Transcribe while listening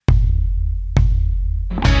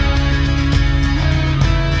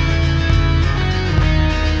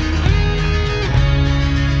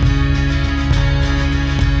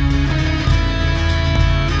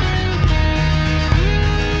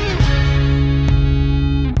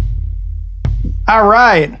All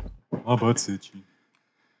right. My butt's itchy.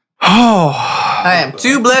 Oh, I am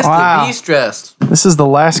too blessed to be stressed. this is the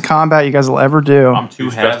last combat you guys will ever do. I'm too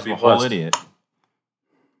half a whole idiot.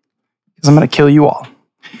 Because I'm going to kill you all.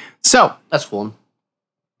 So, That's fun.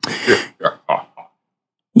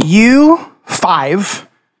 you 5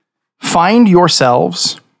 find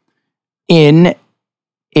yourselves in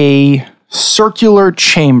a circular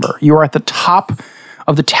chamber. You are at the top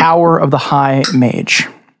of the Tower of the High Mage.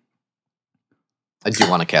 I do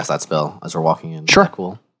want to cast that spell as we're walking in. Sure.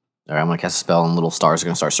 Cool. All right, I'm going to cast a spell and little stars are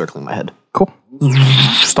going to start circling my head. Cool.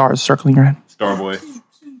 Stars circling your head. Starboy.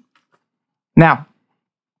 Now,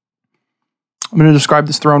 I'm going to describe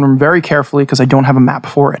this throne room very carefully because I don't have a map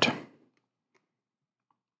for it.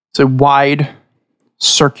 It's a wide,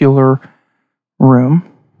 circular room.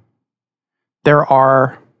 There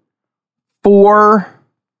are 4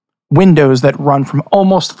 windows that run from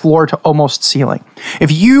almost floor to almost ceiling. If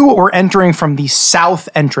you were entering from the south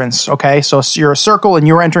entrance, okay, so you're a circle and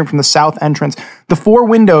you're entering from the south entrance, the 4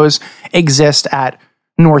 windows exist at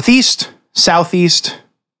northeast, southeast,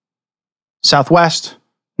 southwest,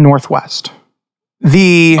 northwest.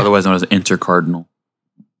 Otherwise known as intercardinal.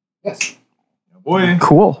 Yes. Boy.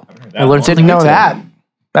 Cool. I learned Didn't know that.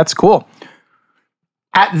 That's cool.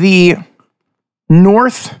 At the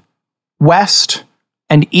northwest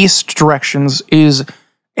and east directions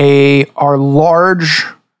are large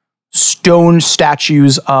stone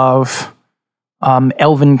statues of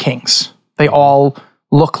elven kings. They all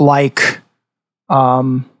look like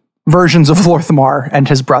versions of Lorthamar and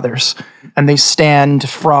his brothers, and they stand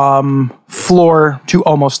from floor to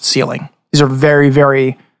almost ceiling. These are very,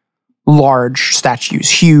 very large statues,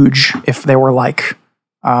 huge if they were like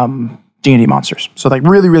D&D monsters. So like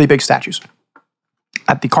really, really big statues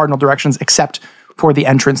at the cardinal directions, except for the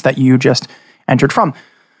entrance that you just entered from.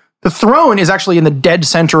 The throne is actually in the dead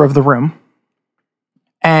center of the room,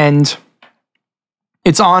 and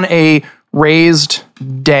it's on a raised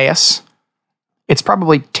dais. It's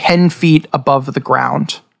probably 10 feet above the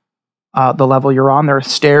ground, the level you're on. There are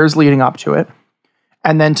stairs leading up to it.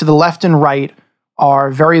 And then to the left and right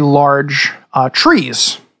are very large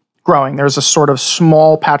trees growing. There's a sort of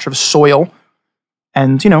small patch of soil.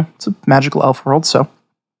 And, it's a magical elf world, so.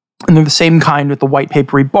 And they're the same kind with the white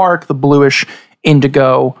papery bark, the bluish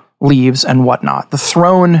indigo leaves, and whatnot. The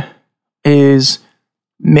throne it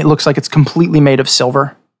looks like it's completely made of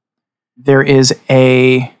silver. There is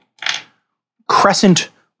a crescent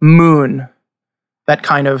moon that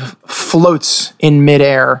kind of floats in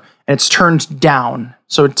midair, and it's turned down.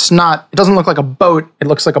 So it doesn't look like a boat. It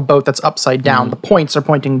looks like a boat that's upside down. The points are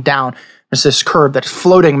pointing down. There's this curve that's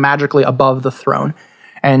floating magically above the throne.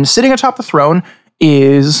 And sitting atop the throne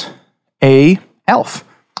is a elf.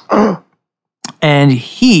 And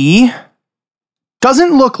he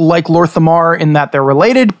doesn't look like Lorthamar in that they're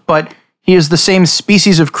related, but he is the same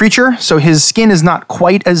species of creature, so his skin is not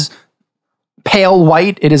quite as pale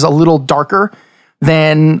white. It is a little darker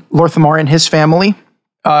than Lorthamar and his family.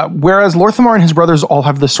 Whereas Lorthamar and his brothers all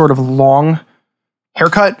have this sort of long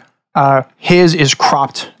haircut, his is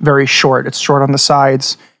cropped very short. It's short on the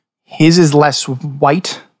sides. His is less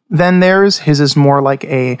white than theirs. His is more like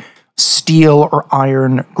a steel or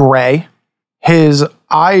iron gray. His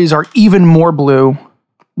eyes are even more blue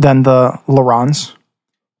than the Lorans.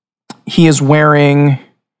 He is wearing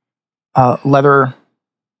leather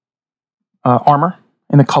armor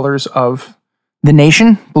in the colors of the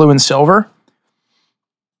nation, blue and silver.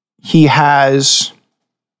 He's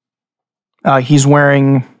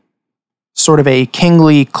wearing sort of a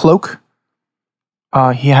kingly cloak.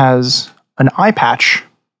 He has an eye patch.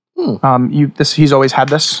 He's always had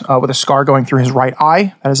this with a scar going through his right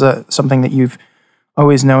eye. That is something that you've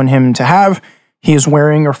always known him to have. He is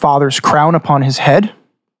wearing your father's crown upon his head,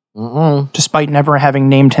 despite never having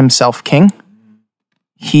named himself king.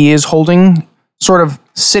 He is holding, sort of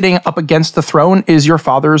sitting up against the throne, is your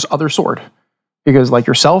father's other sword. Because like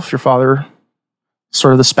yourself, your father,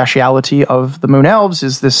 sort of the speciality of the Moon Elves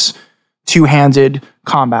is this two-handed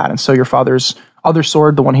combat. And so your father's other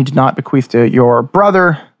sword, the one he did not bequeath to your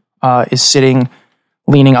brother, is sitting,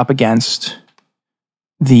 leaning up against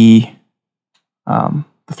the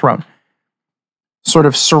throne. Sort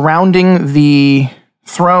of surrounding the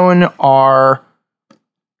throne are,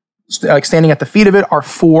 like standing at the feet of it, are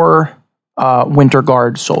 4 Winter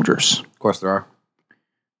Guard soldiers. Of course there are.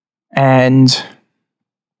 And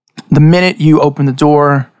the minute you open the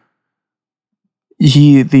door,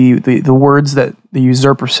 the words that the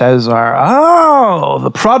usurper says are, "Oh,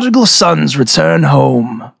 the prodigal sons return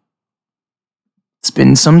home. It's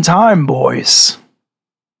been some time, boys."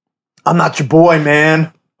 I'm not your boy,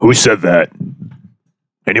 man. Who said that?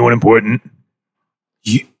 Anyone important?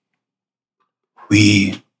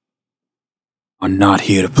 We are not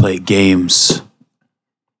here to play games.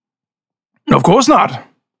 Of course not.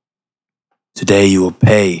 Today you will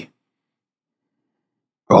pay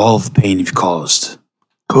for all the pain you've caused.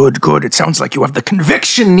 Good. It sounds like you have the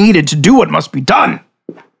conviction needed to do what must be done.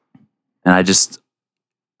 And I just,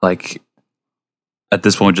 at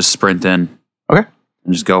this point, just sprint in. Okay.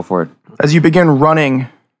 And just go for it. As you begin running,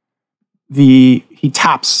 he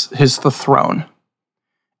taps the throne,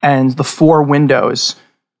 and the 4 windows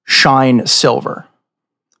shine silver.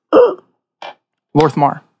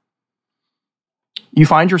 Lorthmar, you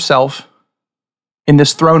find yourself in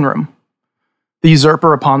this throne room, the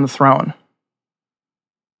usurper upon the throne.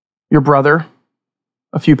 Your brother,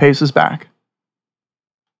 a few paces back.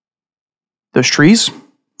 Those trees,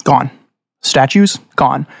 gone. Statues,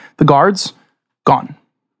 gone. The guards, gone.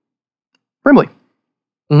 Brimley,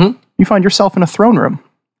 you find yourself in a throne room.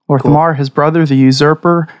 Lorthmar, his brother, the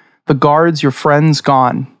usurper, the guards, your friends,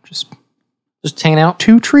 gone. Just hanging out.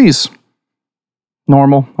 2 trees.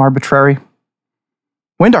 Normal, arbitrary.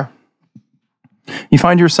 Windar, you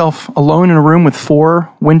find yourself alone in a room with 4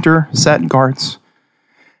 winter set guards.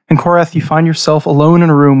 And Korath, you find yourself alone in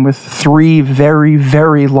a room with 3 very,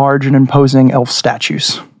 very large and imposing elf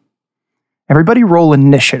statues. Everybody roll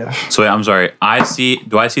initiative. So wait, I'm sorry. Am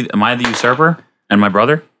I the usurper and my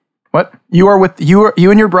brother? What? You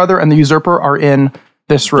and your brother and the usurper are in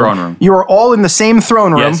this room. Throne room. You are all in the same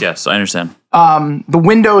throne room. Yes, I understand. The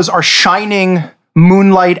windows are shining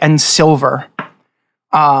moonlight and silver.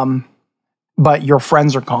 But your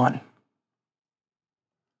friends are gone.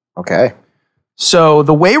 Okay. So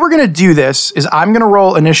the way we're going to do this is I'm going to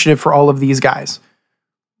roll initiative for all of these guys.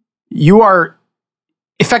 You are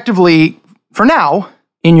effectively, for now,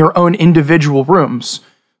 in your own individual rooms.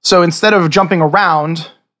 So instead of jumping around,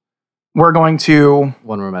 we're going to...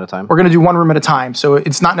 One room at a time. We're going to do 1 room at a time. So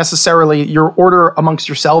it's not necessarily... Your order amongst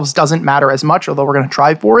yourselves doesn't matter as much, although we're going to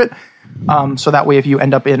try for it. So that way, if you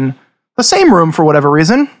end up in the same room for whatever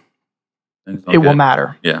reason, it will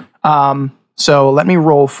matter. Yeah. So let me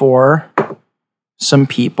roll for some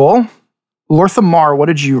people. Lorthamar, what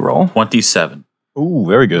did you roll? 27. Ooh,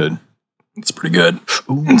 very good. It's pretty good.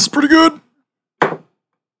 It's pretty good.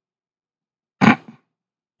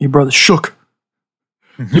 Your brother shook.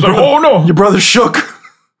 He's like, oh no! Your brother shook.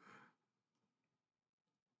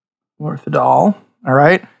 Lorthadal. All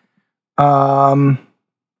right.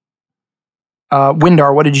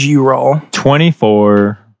 Windar, what did you roll?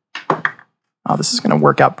 24. Oh, this is going to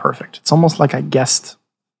work out perfect. It's almost like I guessed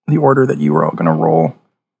the order that you were going to roll.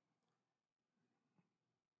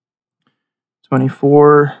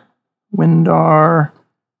 24. Windar.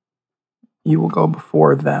 You will go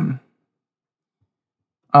before them.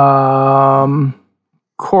 Korath,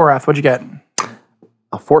 what'd you get?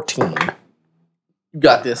 A 14. You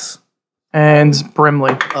got this. And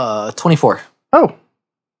Brimley. 24. Oh,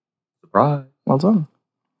 Surprise. well done.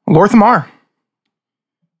 Lorthamar,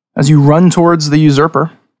 as you run towards the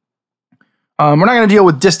usurper, we're not going to deal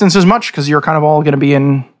with distance as much because you're kind of all going to be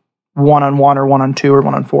in 1-on-1 or 1-on-2 or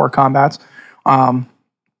 1-on-4 combats.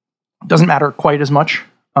 Doesn't matter quite as much.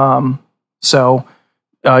 So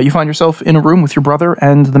you find yourself in a room with your brother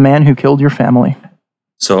and the man who killed your family.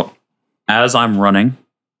 So as I'm running,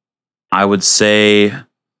 I would say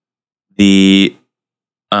the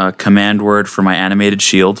command word for my animated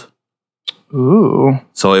shield. Ooh.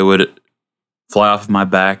 So it would fly off of my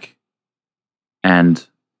back and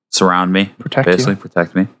surround me.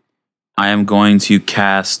 Protect me. I am going to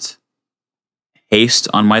cast haste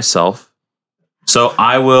on myself. So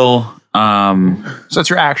I will... So that's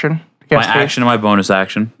your action. My action and my bonus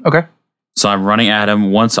action. Okay. So I'm running at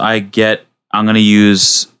him. Once I'm going to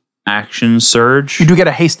use action surge. You do get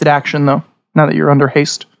a hasted action, though, now that you're under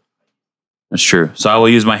haste. That's true. So I will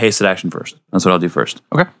use my hasted action first. That's what I'll do first.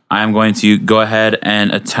 Okay. I am going to go ahead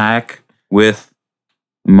and attack with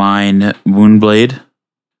mine Moonblade.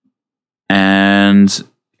 And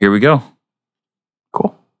here we go.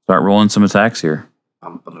 Cool. Start rolling some attacks here.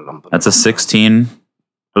 That's a 16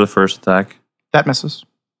 for the first attack. That misses.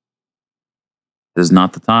 This is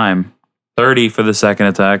not the time. 30 for the second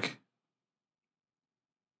attack.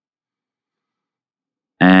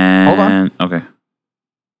 And hold on. Okay.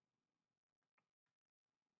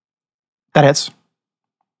 That hits.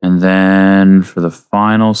 And then for the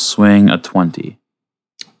final swing, a 20.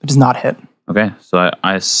 It does not hit. Okay, so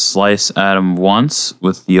I slice at him once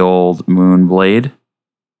with the old moon blade.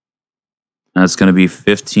 That's going to be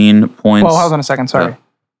 15 points. Well, hold on a second. Sorry.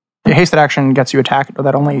 Your hasted action gets you attack, but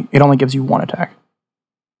it only gives you 1 attack.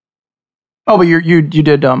 Oh, but you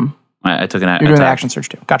did I took an attack. You're doing the action surge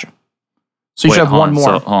too. Gotcha. So you should have 1 more.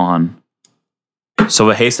 So, hold on. So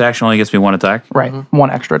a haste action only gets me one attack? Right. One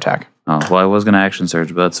extra attack. Oh, well, I was going to action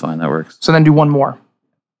surge, but that's fine. That works. So then do one more.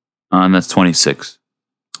 And that's 26.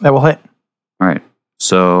 That will hit. All right.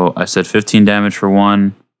 So I said 15 damage for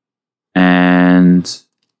one and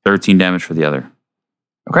 13 damage for the other.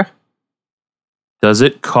 Okay. Does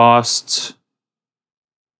it cost...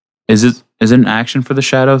 Is it an action for the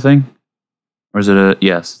shadow thing? Or is it a...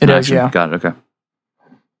 Yes. It an is, action. yeah. Got it. Okay.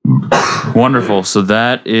 Wonderful. So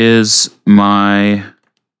that is my...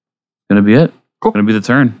 Gonna be it. Cool. Gonna be the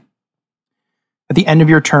turn. At the end of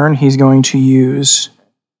your turn, he's going to use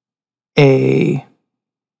a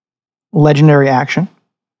legendary action.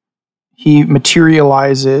 He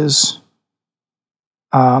materializes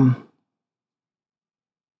a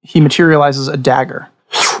dagger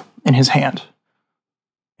in his hand.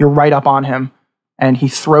 You're right up on him, and he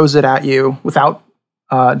throws it at you without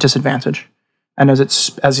disadvantage. And as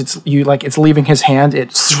it's leaving his hand,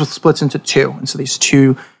 it splits into two, and so these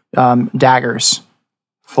two daggers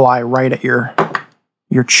fly right at your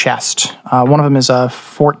chest. One of them is a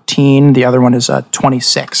 14, the other one is a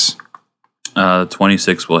 26.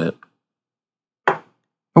 26 will hit.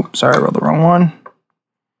 Oh, sorry, I rolled the wrong one.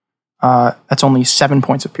 That's only 7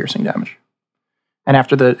 points of piercing damage. And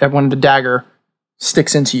after when the dagger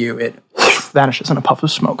sticks into you, it vanishes in a puff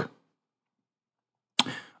of smoke.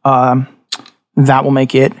 That will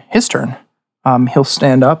make it his turn. He'll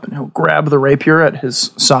stand up and he'll grab the rapier at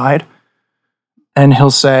his side, and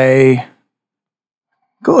he'll say,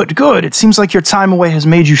 Good. It seems like your time away has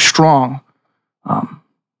made you strong.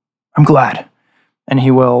 I'm glad. And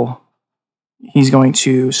he's going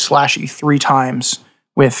to slash you 3 times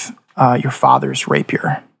with your father's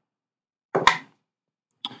rapier.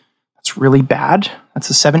 That's really bad. That's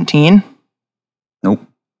a 17. Nope.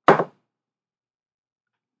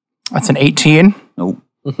 That's an 18. Nope.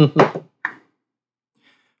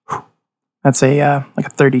 That's a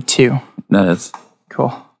 32. That is.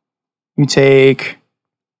 Cool. You take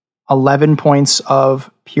 11 points of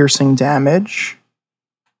piercing damage.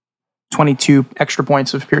 22 extra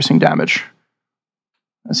points of piercing damage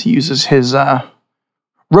as he uses his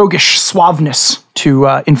roguish suaveness to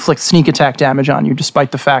inflict sneak attack damage on you,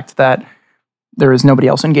 despite the fact that there is nobody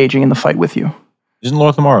else engaging in the fight with you. Isn't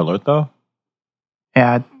Lorthamar alert, though?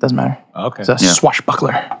 Yeah, it doesn't matter. Okay. It's a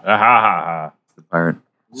swashbuckler. Ah, The pirate.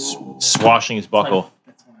 swashing his buckle.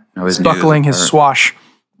 I always knew he was a Buckling his pirate. swash.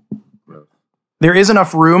 There is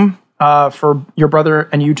enough room for your brother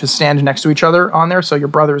and you to stand next to each other on there, so your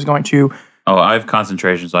brother is going to... Oh, I have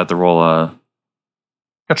concentration, so I have to roll a...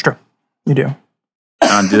 That's true. You do.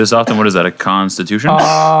 I don't do this often. What is that, a constitution?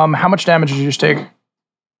 How much damage did you just take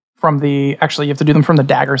from the... Actually, you have to do them from the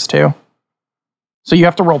daggers, too. So you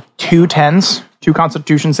have to roll 2 10s, 2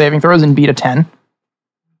 constitution saving throws, and beat a 10.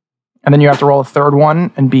 And then you have to roll a third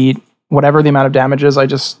one and beat whatever the amount of damages I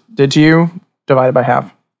just did to you, divided by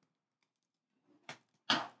half.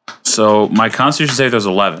 So my constitution save throws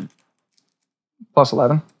 11. Plus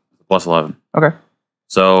 11. Plus 11. Okay.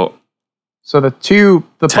 So So the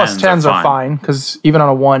plus 10s are 10s are fine, because even on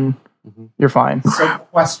a 1, you're fine. So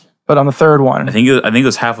question. But on the third one, I think it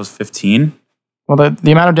was half was 15. well,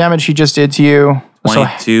 the amount of damage he just did to you, so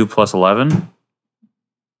 22 plus 11.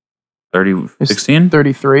 30, is 16?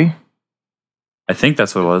 33. I think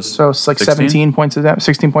that's what it was. So it's like 16? 17 points of damage,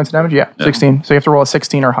 16 points of damage? Yeah, Yeah. 16. So you have to roll a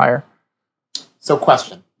 16 or higher. So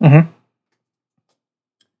question.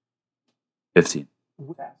 15.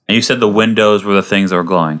 And you said the windows were the things that were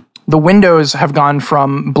glowing. The windows have gone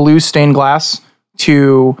from blue stained glass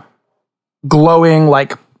to glowing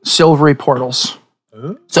like silvery portals.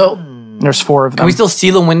 So, There's 4 of them. can we still see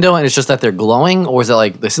the window and it's just that they're glowing? Or is it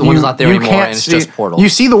like the one's not there anymore and it's just portals? You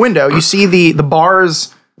see the window. You see the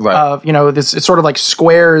bars Right. of, this, it's sort of like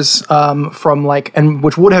squares from like, and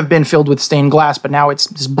which would have been filled with stained glass, but now it's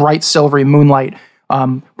this bright silvery moonlight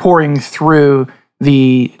pouring through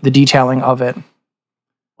the detailing of it.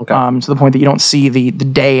 Okay. To the point that you don't see the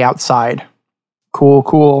day outside.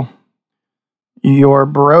 Cool. Your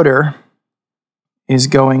Baroder is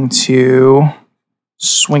going to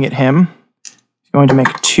swing at him. He's going to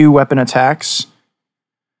make 2 weapon attacks.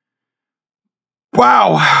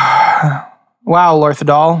 Wow,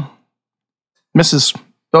 Lorthadal. Misses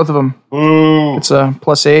both of them. It's a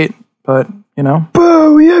 +8, but,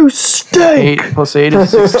 Boo, you stink! 8 plus 8 is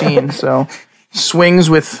 16, so swings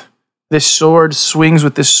with this sword,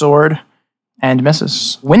 and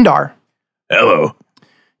misses. Windar. Hello.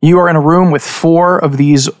 You are in a room with 4 of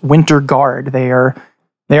these Winter Guard. They are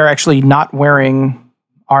actually not wearing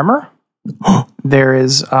armor. There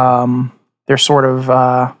is they're sort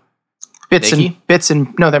of bits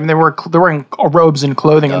and no, they're wearing robes and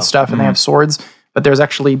clothing and stuff, and they have swords. But there's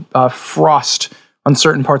actually frost on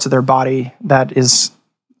certain parts of their body that is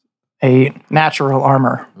a natural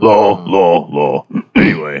armor. Law.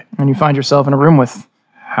 Anyway. And you find yourself in a room with...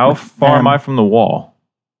 How far am I from the wall?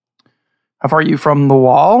 How far are you from the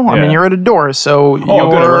wall? I Yeah. mean, you're at a door, so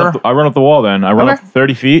Oh, you're... good. I run up the wall then. I run Okay. up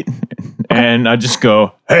 30 feet, and I just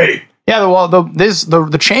go, hey. Yeah, the wall.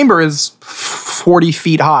 The chamber is 40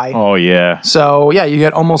 feet high. Oh, yeah. So yeah, you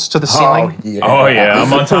get almost to the ceiling. Oh, yeah.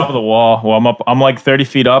 I'm on top of the wall. Well, I'm like 30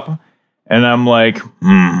 feet up, and I'm like,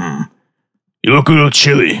 you look a little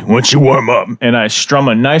chilly. Why don't you warm up? And I strum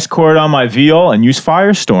a nice chord on my viol and use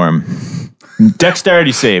Firestorm.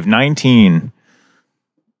 Dexterity save, 19.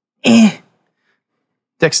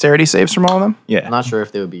 Dexterity saves from all of them. Yeah. I'm not sure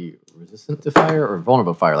if they would be resistant to fire or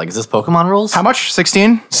vulnerable to fire. Like, is this Pokemon rules? How much?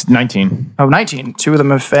 16? It's 19. Oh, 19. 2 of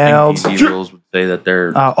them have failed. D&D rules would say that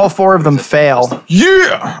they're All 4 of them fail.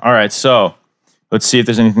 Yeah. All right. So let's see if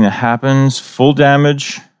there's anything that happens. Full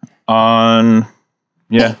damage on.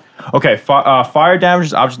 Yeah. Okay. Fire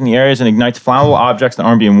damages objects in the areas and ignites flammable objects that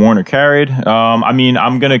aren't being worn or carried. I mean,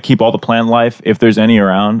 I'm gonna keep all the plant life if there's any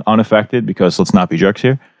around unaffected because let's not be jerks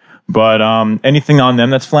here. But anything on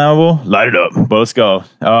them that's flammable, light it up. But let's go.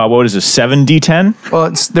 What is this? 7d10? Well,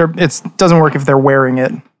 it doesn't work if they're wearing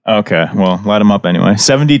it. Okay. Well, light them up anyway.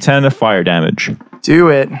 7d10 of fire damage. Do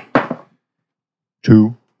it.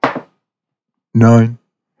 2, 9.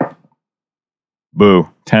 Boo.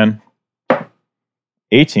 10.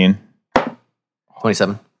 18.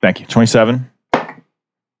 27. Thank you. 27.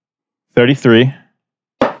 33.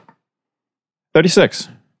 36.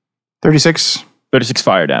 36 36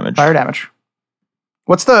 fire damage. fire damage.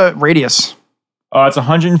 What's the radius? It's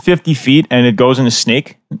 150 feet and it goes in a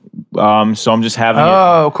snake. So I'm just having it.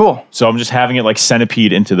 Oh, cool. So I'm just having it like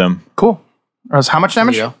centipede into them. Cool. How much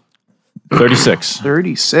damage? There you go. 36.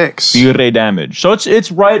 36. Fire damage. So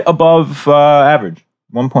it's right above average.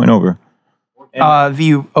 1 point over. Yep,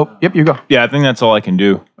 you go. Yeah, I think that's all I can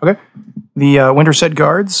do. Okay. The Winterset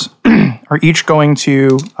guards are each going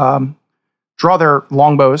to draw their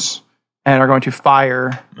longbows and are going to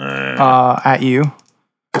fire at you.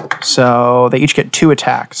 So they each get 2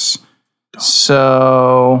 attacks.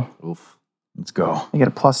 So Oof. Let's go. they get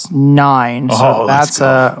a +9. So Oh, let's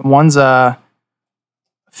that's one's a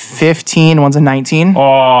 15, one's a 19.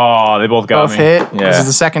 Oh, they both got Both me. hit. This is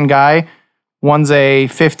the second guy. One's a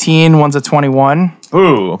 15, one's a 21.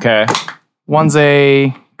 Ooh, okay. One's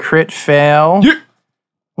a crit fail. Yeah.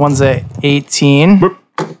 One's a 18.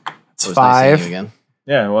 That's It was nice seeing 5. you again.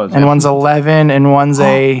 Yeah, it was. And one's 11, and one's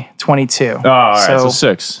a 22. Oh, all right, so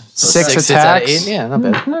 6. 6 hits out of attacks 8. Yeah, not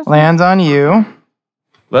bad. land on you.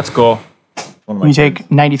 Let's go. You take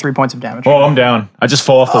 93 points of damage. Oh, I'm down. I just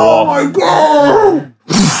fall off the wall.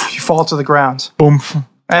 You fall to the ground. Boom.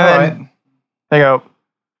 And then they go,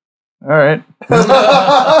 all right.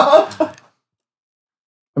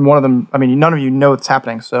 And one of them, I mean, none of you know what's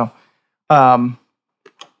happening, so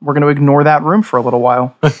we're going to ignore that room for a little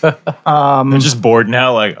while. I'm just bored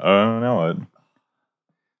now, like, oh, now what?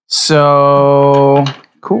 So,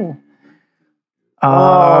 cool.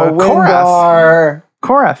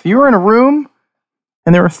 Korath, you were in a room,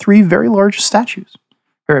 and there were 3 very large statues.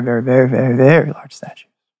 Very, very, very, very, very large statues.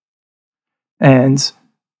 And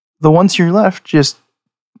the one to your left just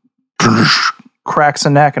cracks a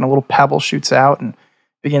neck, and a little pebble shoots out and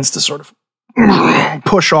begins to sort of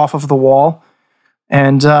push off of the wall.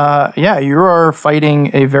 And yeah, you are fighting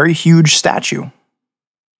a very huge statue.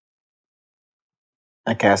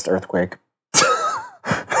 I cast Earthquake.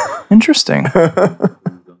 Interesting.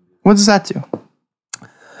 What does that do?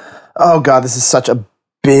 Oh god, this is such a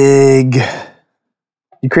big...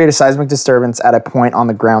 You create a seismic disturbance at a point on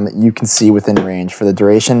the ground that you can see within range. For the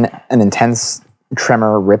duration, an intense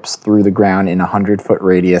tremor rips through the ground in a 100-foot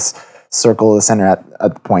radius. Circle the center at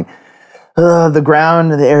the point. The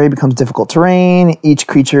ground, the area becomes difficult terrain. Each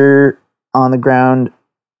creature on the ground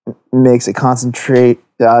makes a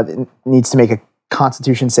needs to make a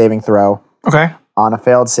Constitution saving throw. Okay. On a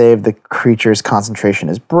failed save, the creature's concentration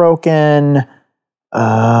is broken.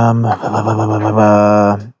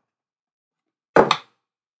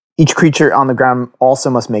 Each creature on the ground also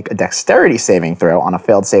must make a dexterity saving throw. On a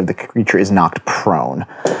failed save, the creature is knocked prone.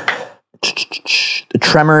 The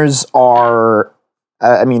tremors are,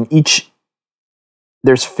 there's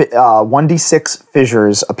 1d6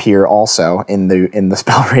 fissures appear also in the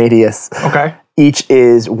spell radius. Okay. Each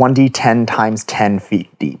is 1d10 times 10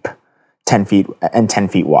 feet deep, 10 feet and 10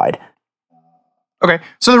 feet wide. Okay.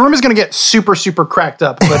 So the room is going to get super, super cracked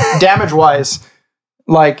up, but damage-wise,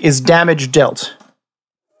 like, is damage dealt?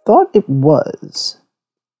 Thought it was.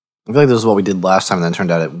 I feel like this is what we did last time, and then it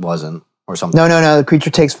turned out it wasn't, or something. No. The creature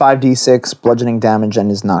takes 5d6 bludgeoning damage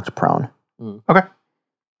and is knocked prone. Okay.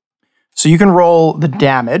 So you can roll the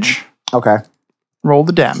damage. Okay. Roll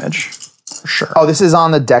the damage. For sure. Oh, this is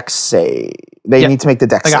on the dex save. They need to make the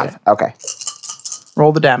dex I got save. Okay.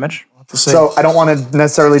 Roll the damage. So I don't want to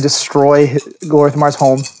necessarily destroy Glorthamar's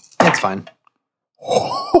home. That's fine.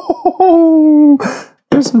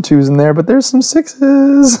 There's some 2s in there, but there's some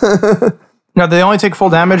 6s. No, they only take full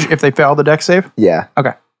damage if they fail the dex save. Yeah.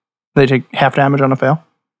 Okay. They take half damage on a fail.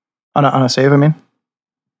 On a save, I mean.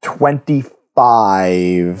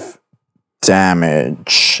 25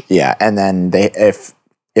 damage. Yeah, and then they if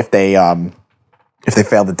they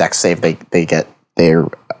fail the dex save, they get their,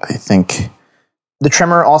 I think the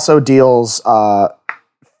tremor also deals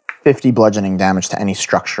 50 bludgeoning damage to any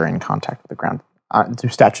structure in contact with the ground. Do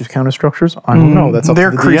statues count as structures? I don't know. That's up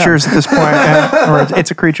They're to the creatures DM. at this point. Yeah. Or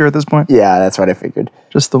it's a creature at this point. Yeah, that's what I figured.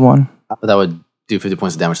 Just the one. But that would do 50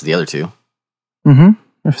 points of damage to the other two. Mm-hmm.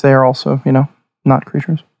 If they are also, not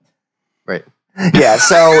creatures. Right. Yeah,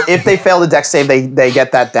 so if they fail the dex save, they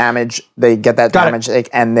get that damage. They get that Got damage,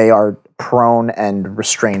 and they are prone and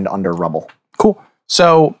restrained under rubble. Cool.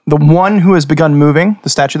 So the one who has begun moving, the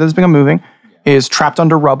statue that has begun moving, is trapped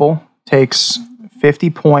under rubble, takes 50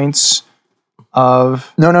 points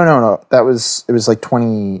of... No. It was like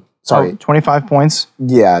 20... Sorry. 25 points.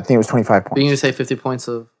 Yeah, I think it was 25 points. You can just say 50 points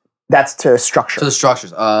of... That's to structure. To the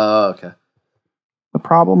structures. Oh, okay. The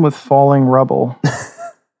problem with falling rubble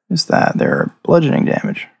is that they're bludgeoning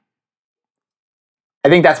damage. I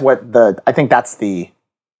think that's what that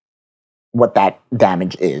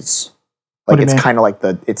damage is. What Like do you it's mean? kind of like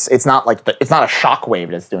it's not like it's not a shockwave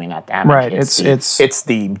that's doing that damage. Right, It's it's-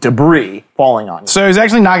 the debris falling on you. So he's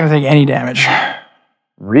actually not going to take any damage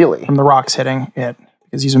Really? from the rocks hitting it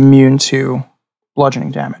because he's immune to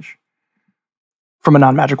bludgeoning damage from a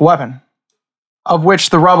non-magic weapon, of which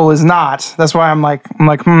the rubble is not. That's why I'm like,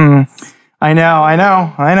 I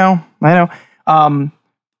know.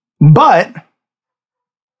 But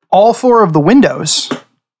all four of the windows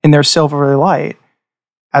in their silvery light,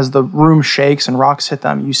 as the room shakes and rocks hit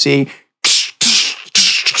them, you see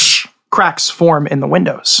cracks form in the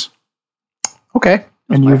windows. Okay.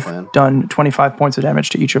 And my you've plan. done 25 points of damage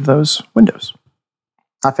to each of those windows.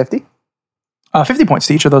 Not 50? 50 points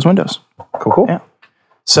to each of those windows. Cool. Yeah.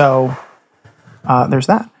 So there's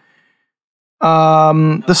that.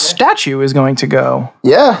 The statue is going to go,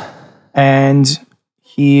 Yeah. and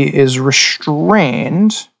he is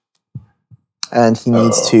restrained. And he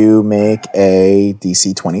needs to make a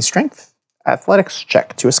DC 20 strength athletics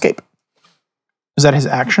check to escape. Is that his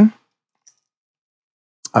action?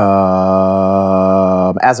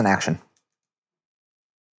 As an action.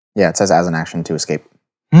 Yeah, it says as an action to escape.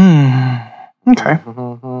 Okay.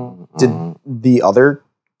 Did the other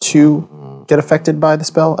two get affected by the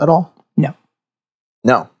spell at all? No.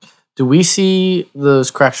 No. Do we see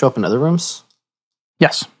those cracks show up in other rooms?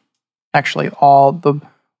 Yes. Actually, all the,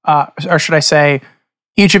 or should I say,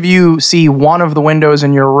 each of you see one of the windows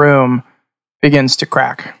in your room begins to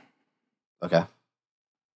crack. Okay.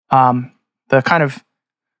 The kind of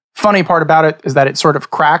funny part about it is that it sort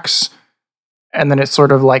of cracks and then it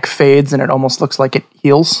sort of like fades and it almost looks like it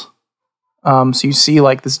heals. So you see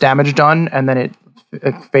like this damage done and then it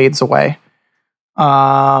fades away.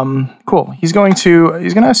 Cool. He's going to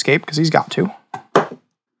escape because he's got to.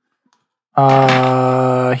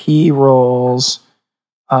 He rolls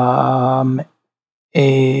a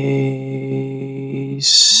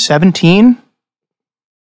 17.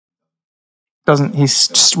 He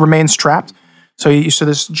just remains trapped. So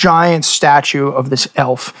this giant statue of this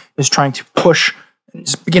elf is trying to push,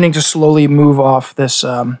 is beginning to slowly move off this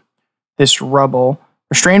this rubble.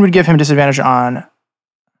 Restraint would give him disadvantage on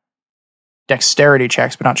dexterity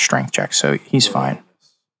checks, but not strength checks, so he's fine.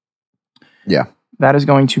 Yeah. That is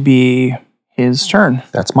going to be his turn.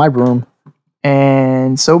 That's my room.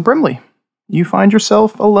 And so Brimley, you find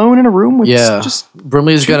yourself alone in a room with just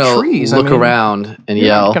Brimley's two gonna trees. look around and you're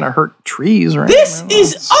yell. not gonna hurt trees or This anything.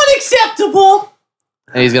 is unacceptable!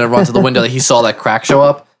 And he's gonna run to the window that he saw that crack show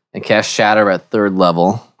up and cast Shatter at 3rd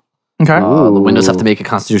level. Okay. The windows have to make a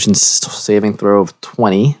Constitution saving throw of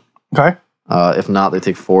 20. Okay. If not, they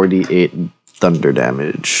take 4d8 thunder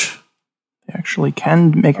damage. They actually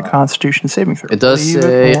can make a Constitution saving throw. It does believe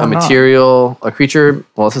say it or a not. material, a creature.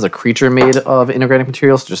 Well, it says a creature made of inorganic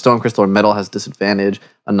materials, such as stone, crystal, or metal, has disadvantage.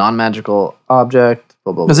 A non-magical object.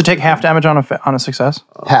 Blah, blah, Does it blah. take half damage on a success?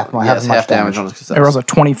 Half Yes, half damage on a success. It rolls a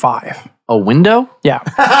 25. A window? Yeah.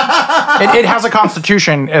 it has a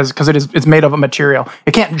Constitution because it's made of a material.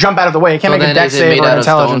 It can't jump out of the way. It can't So make a then dex is it save made or out of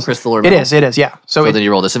stone, intelligence. crystal, or It metal? is. Yeah. So, So then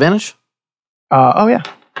you roll disadvantage? oh yeah.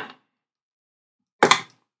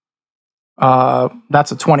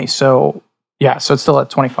 That's a 20. So yeah. So it's still at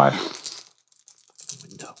 25.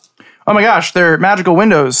 Oh my gosh, they're magical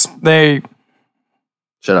windows. They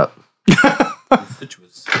Shut up.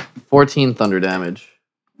 14 thunder damage.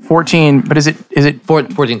 14, but is it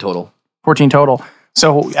 14 total. 14 total?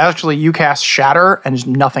 So actually, you cast Shatter, and just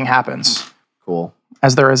nothing happens, Cool.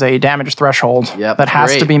 as there is a damage threshold Yep, that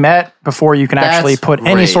has to great. be met before you can actually That's put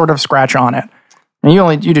any great. sort of scratch on it. And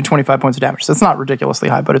you did 25 points of damage, so it's not ridiculously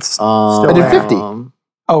high, but it's I did 50.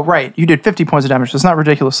 oh right, you did 50 points of damage, so it's not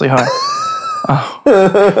ridiculously high.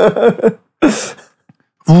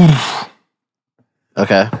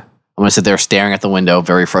 Okay. I'm gonna sit there staring at the window,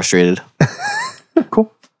 very frustrated.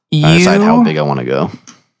 Cool. I decide how big I want to go.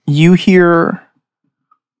 You hear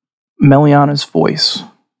Meliana's voice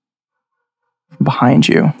behind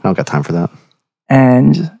you. I don't got time for that.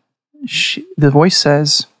 And the voice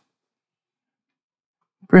says,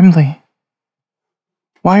 Brimley,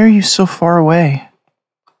 why are you so far away?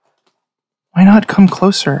 Why not come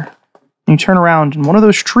closer? And you turn around, and one of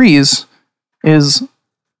those trees is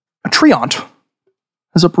a treant.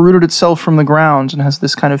 Has uprooted itself from the ground and has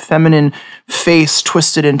this kind of feminine face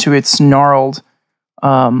twisted into its gnarled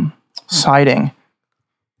siding.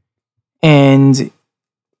 And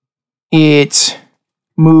it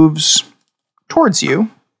moves towards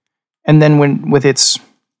you, and then with its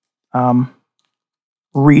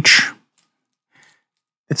reach,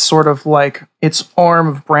 it's sort of like its arm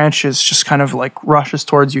of branches just kind of like rushes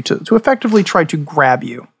towards you to effectively try to grab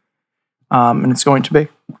you. And it's going to be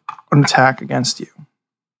an attack against you.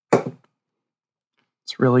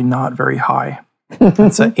 It's really not very high.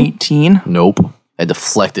 That's an 18. Nope. I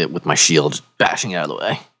deflect it with my shield, just bashing it out of the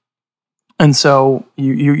way. And so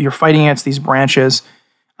you're fighting against these branches,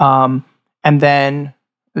 and then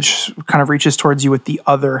it just kind of reaches towards you with the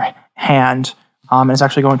other hand, and is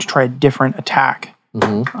actually going to try a different attack.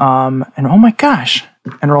 Mm-hmm. And oh my gosh,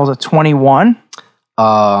 and rolls a 21.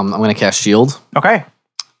 I'm going to cast shield, Okay.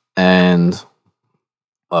 and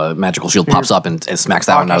magical shield pops up and smacks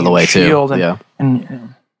that one out of the way too. Shield Yeah.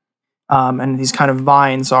 And these kind of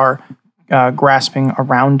vines are grasping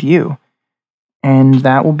around you. And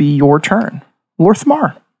that will be your turn.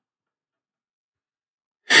 Lorthmar.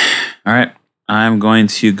 All right. I'm going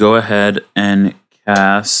to go ahead and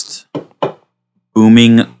cast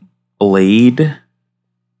Booming Blade.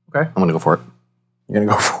 I'm going to go for it. You're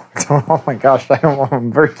gonna go for it. Oh my gosh,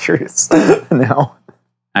 I'm very curious now.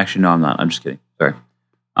 Actually, no, I'm not. I'm just kidding. Sorry.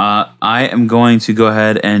 I am going to go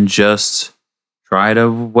ahead and just try to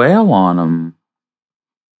wail on him.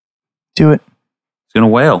 Do it. He's going to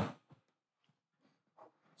wail.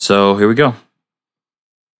 So here we go.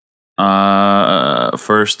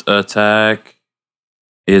 First attack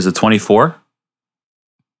is a 24.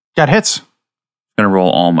 Got hits. I'm going to roll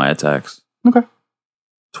all my attacks. Okay.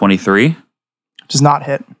 23. Does not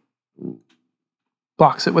hit.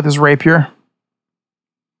 Blocks it with his rapier.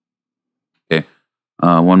 Okay.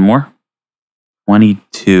 One more.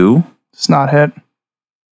 22. Does not hit.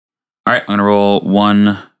 All right. I'm going to roll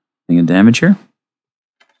one thing of damage here.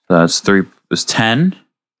 So that's 3. That's 10.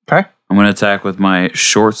 Okay. I'm going to attack with my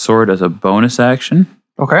short sword as a bonus action.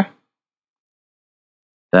 Okay.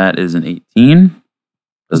 That is an 18.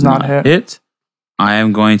 Does not hit. I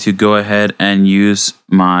am going to go ahead and use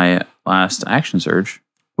my last action surge.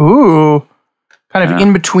 Ooh. Kind of Yeah.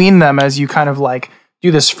 in between them as you kind of like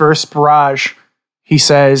do this first barrage, he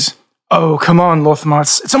says, "Oh, come on, Lorthmar.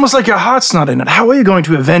 It's almost like your heart's not in it. How are you going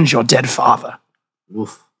to avenge your dead father?"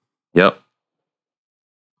 Oof. Yep.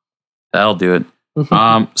 That'll do it.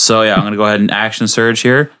 So yeah, I'm going to go ahead and action surge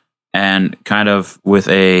here and kind of with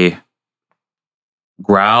a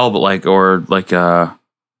growl, but like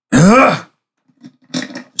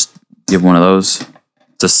just give one of those.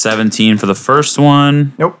 It's a 17 for the first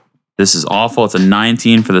one. Nope. This is awful. It's a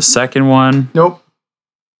 19 for the second one. Nope.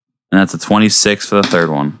 And that's a 26 for the third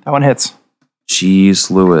one. That one hits. Jeez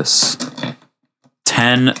Lewis.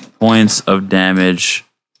 10 points of damage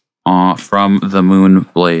from the moon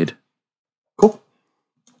blade. Cool.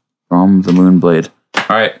 From the moon blade.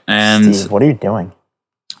 All right, and Steve, what are you doing?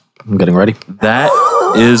 I'm getting ready. that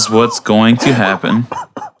is what's going to happen.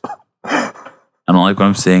 I don't like what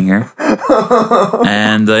I'm seeing here.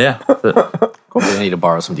 And yeah, that's it. Cool. I need to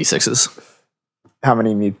borrow some D6s. How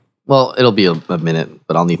many need? Well, it'll be a minute,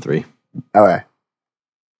 but I'll need 3. Okay.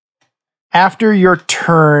 After your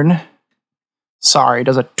turn, sorry,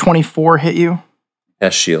 does a 24 hit you?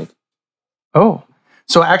 Cast shield. Oh.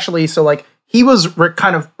 So actually, like he was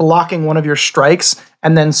kind of blocking one of your strikes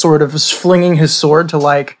and then sort of flinging his sword to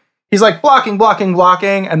like, he's like blocking.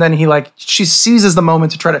 And then she seizes the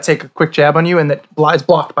moment to try to take a quick jab on you and that is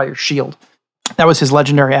blocked by your shield. That was his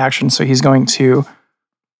legendary action. So he's going to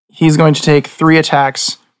take 3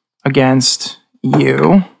 attacks against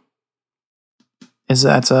you.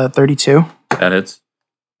 That's a 32. That hits.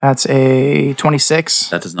 That's a 26.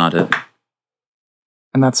 That does not hit.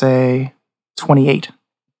 And that's a 28.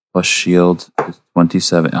 Plus shield is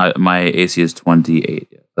 27. My AC is 28.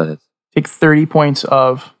 Yeah, that hits. Take 30 points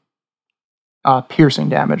of piercing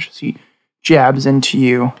damage as he jabs into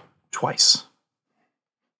you twice.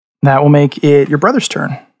 That will make it your brother's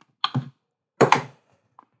turn.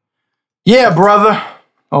 Yeah, brother.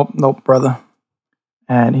 Oh, nope, brother.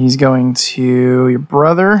 And he's going to your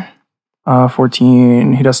brother.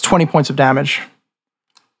 14. He does 20 points of damage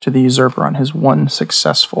to the usurper on his one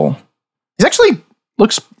successful. He's actually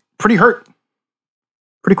looks pretty hurt.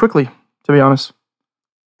 Pretty quickly, to be honest.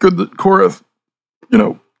 Good that Korath,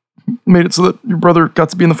 made it so that your brother got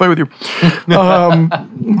to be in the fight with you.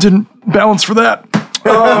 Didn't balance for that.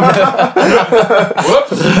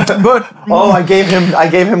 But I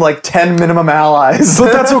gave him like 10 minimum allies.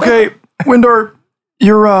 but that's okay. Windar,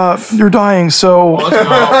 you're dying, so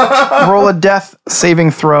roll a death saving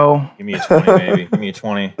throw. Give me a 20, baby. Give me a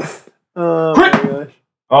 20.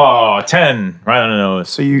 Oh, 10. Right on the nose.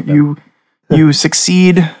 So you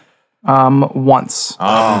succeed once. Can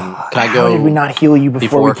I How go did we not heal you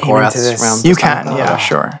before we came Korath's into this? round? You can, yeah,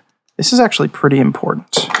 sure. This is actually pretty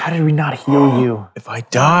important. How did we not heal you? If I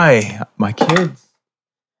die, my kids.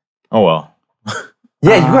 Oh, well.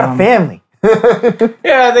 Yeah, you got a family.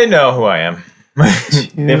 Yeah, they know who I am.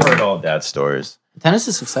 They've heard all Dad's stories. 10 is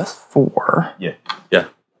a success. 4. Yeah. Yeah.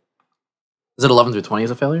 Is it 11 through 20 is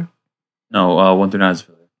a failure? No, 1 through 9 is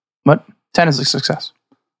failure. But 10 is a success.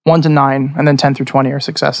 1 to 9, and then 10 through 20 are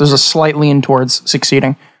success. There's a slight lean towards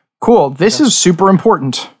succeeding. Cool. This is super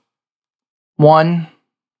important. 1,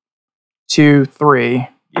 2, 3.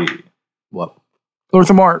 What?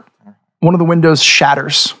 Lorthamar, one of the windows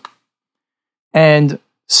shatters. And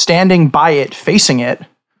standing by it, facing it,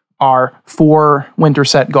 are 4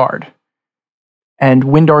 Winterset guard. And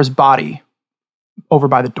Windar's body over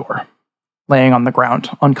by the door, laying on the ground,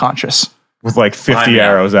 unconscious. With like 50 Behind me.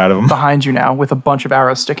 arrows out of them. Behind you now, with a bunch of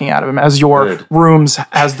arrows sticking out of him, as your rooms,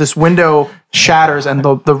 as this window shatters, and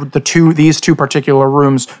these two particular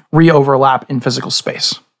rooms re-overlap in physical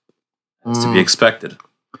space. It's to be expected.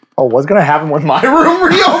 Oh, what's gonna happen when my room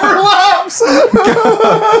re-overlaps?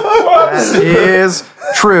 That is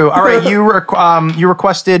true. All right, you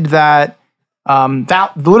requested that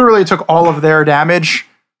that literally took all of their damage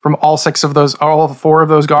from all 4 of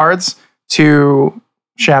those guards to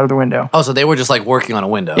shatter the window. Oh, so they were just like working on a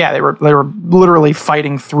window. Yeah, they were literally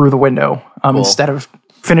fighting through the window instead of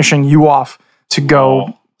finishing you off to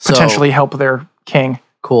go So- potentially help their king.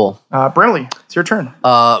 Cool. Brimley, it's your turn.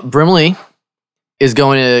 Brimley is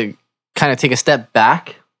going to kind of take a step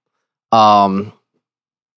back,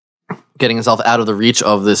 getting himself out of the reach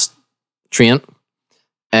of this treant,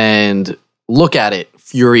 and look at it,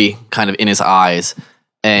 fury kind of in his eyes,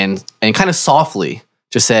 and kind of softly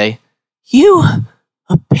just say, "You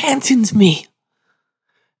abandoned me."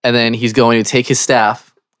 And then he's going to take his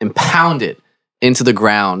staff and pound it into the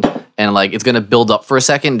ground, and like it's going to build up for a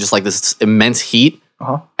second, just like this immense heat.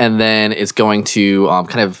 And then it's going to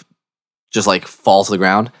kind of just like fall to the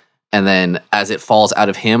ground. And then as it falls out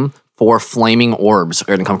of him, 4 flaming orbs are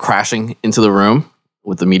going to come crashing into the room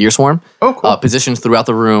with the meteor swarm. Oh, cool. Positions throughout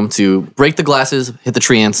the room to break the glasses, hit the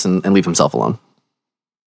treants, and leave himself alone.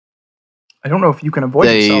 I don't know if you can avoid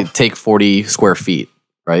They yourself. take 40 square feet,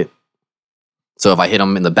 right? So if I hit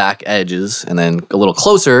them in the back edges and then a little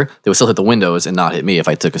closer, they would still hit the windows and not hit me if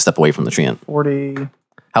I took a step away from the treant. 40,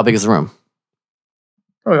 How big is the room?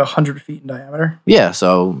 probably 100 feet in diameter. Yeah,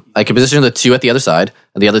 so I could position the 2 at the other side,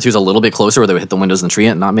 and the other 2's a little bit closer where they would hit the windows and the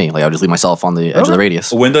treant, not me. Like I would just leave myself on the edge of the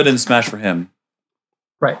radius. The window didn't smash for him.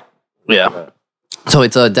 Right. Yeah. So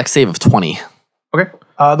it's a dex save of 20. Okay.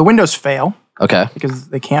 The windows fail Okay. because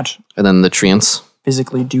they can't And then the treants,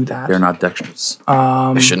 physically do that. They're not dexterous.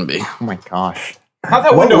 they shouldn't be. Oh my gosh. How'd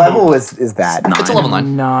that What window level is that? It's a level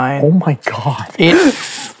 9. 9. Oh my god. It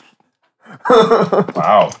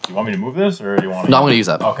Wow. Do you want me to move this or do you want to? No, I'm going to use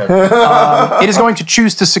that. Okay. it is going to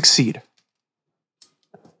choose to succeed.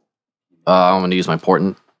 I'm going to use my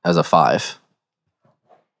portent as a 5.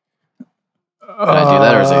 Can I do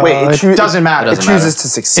that, or is it? Wait, it doesn't matter. It doesn't chooses to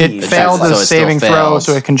succeed. It failed so the it still saving throw, fails.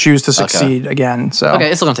 so it can choose to succeed again. So Okay,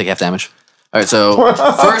 it's still going to take half damage. All right, so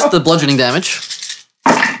first the bludgeoning damage.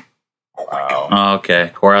 Oh,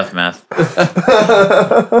 okay, Korath math.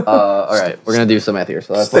 All right, we're going to do some math here.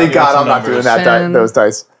 So that's Thank God I'm not doing that. 10. Those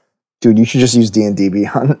dice. Dude, you should just use D&D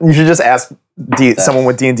Beyond. You should just ask someone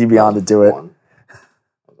with D&D Beyond to do it. 1.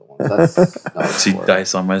 That's, no, See 4.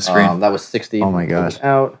 dice on my screen. That was 60. Oh my gosh.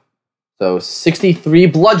 Out. So 63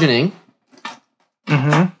 bludgeoning.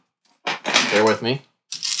 Mhm. Bear with me.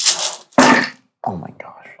 Oh my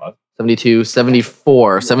gosh. 72,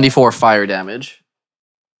 74. 74 fire damage.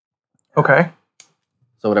 Okay.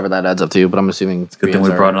 So whatever that adds up to, but I'm assuming it's Good thing we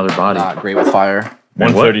brought another body. Not great with fire.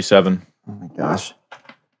 137. Oh my gosh.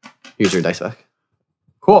 Here's your dice back.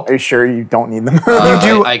 Cool. Are you sure you don't need them?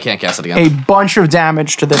 do I can't cast it again. A bunch of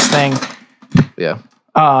damage to this thing. Yeah.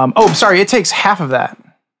 Sorry. It takes half of that.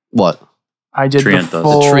 What? I did Treant the does.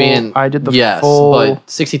 full. The Treant, I did the yes, full. but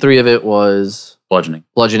 63 of it was Bludgeoning.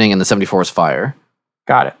 bludgeoning and the 74 is fire.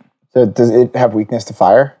 Got it. So does it have weakness to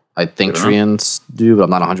fire? I think I don't know. Treants do, but I'm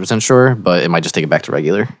not 100% sure. But it might just take it back to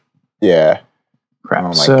regular. Yeah. Crap. Oh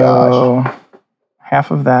my so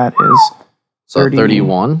half of that is So 30,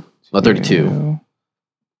 31, not 32.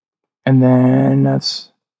 And then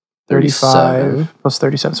that's 35 37. plus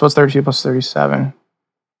 37. So what's 32 plus 37?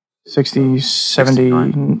 60, 70.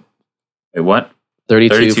 69. Wait, what?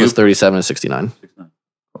 32 32. plus 37 is 69.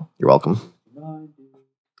 You're welcome.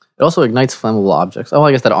 It also ignites flammable objects. Oh,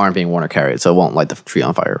 I guess that aren't being worn or carried, so it won't light the tree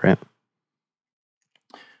on fire, right?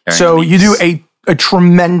 So you do a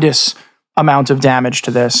tremendous amount of damage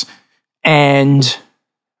to this. And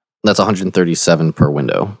That's 137 per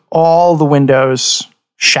window. all the windows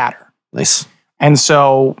shatter. Nice. And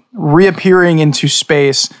so reappearing into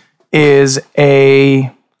space is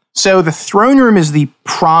so the throne room is the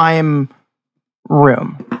prime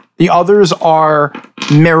room. The others are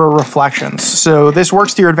mirror reflections. So this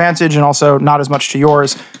works to your advantage and also not as much to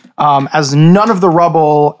yours, as none of the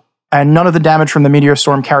rubble and none of the damage from the meteor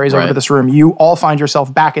storm carries over Right. to this room. You all find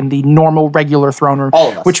yourself back in the normal, regular throne room,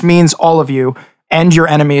 All of us. which means all of you and your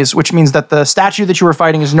enemies, which means that the statue that you were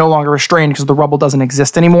fighting is no longer restrained because the rubble doesn't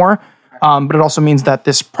exist anymore. But it also means that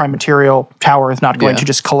this prime material tower is not going Yeah. to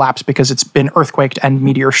just collapse because it's been earthquaked and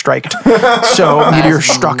meteor striked. So meteor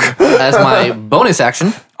struck. As my bonus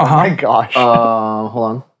action, Oh my gosh. hold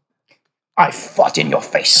on. I fought in your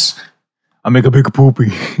face. I make a big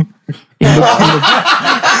poopy.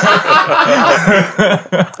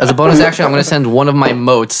 As a bonus action, I'm going to send one of my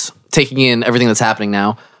motes, taking in everything that's happening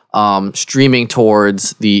now, streaming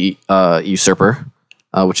towards the usurper,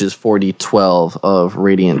 which is 4d12 of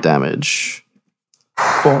radiant damage.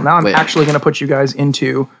 Cool. Now I'm Wait. actually going to put you guys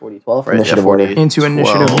into 4d12, right? Initiative yeah, order. 40.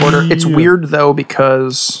 initiative 12. order. It's weird though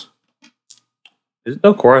because Is it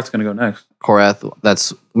though? Korath's going to go next. Korath,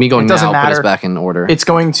 that's me going It doesn't now, put us matter. back in order. it's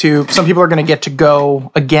going to. Some people are going to get to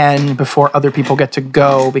go again before other people get to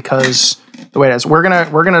go because the way it is. We're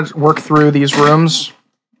gonna work through these rooms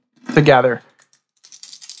together.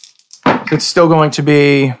 It's still going to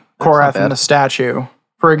be Korath bad. and the statue.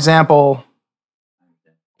 For example,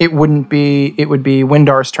 it would be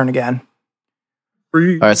Windar's turn again. All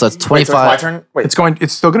right, so that's Wait, so it's my 25, turn? Wait,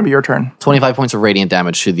 It's still going to be your turn. 25 points of radiant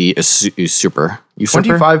damage to the usurper.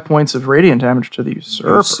 25 points of radiant damage to the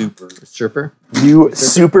usurper. Super. Usurper. you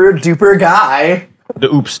super duper guy. The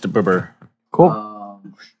oops, the bubber. Cool.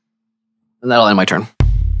 And that'll end my turn.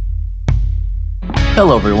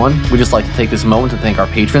 Hello, everyone. We'd just like to take this moment to thank our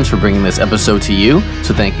patrons for bringing this episode to you.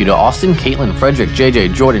 So thank you to Austin, Caitlin, Frederick,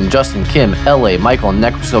 JJ, Jordan, Justin, Kim, LA, Michael,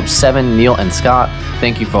 Necroscope 7, Neil, and Scott.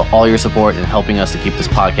 Thank you for all your support and helping us to keep this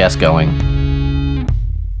podcast going.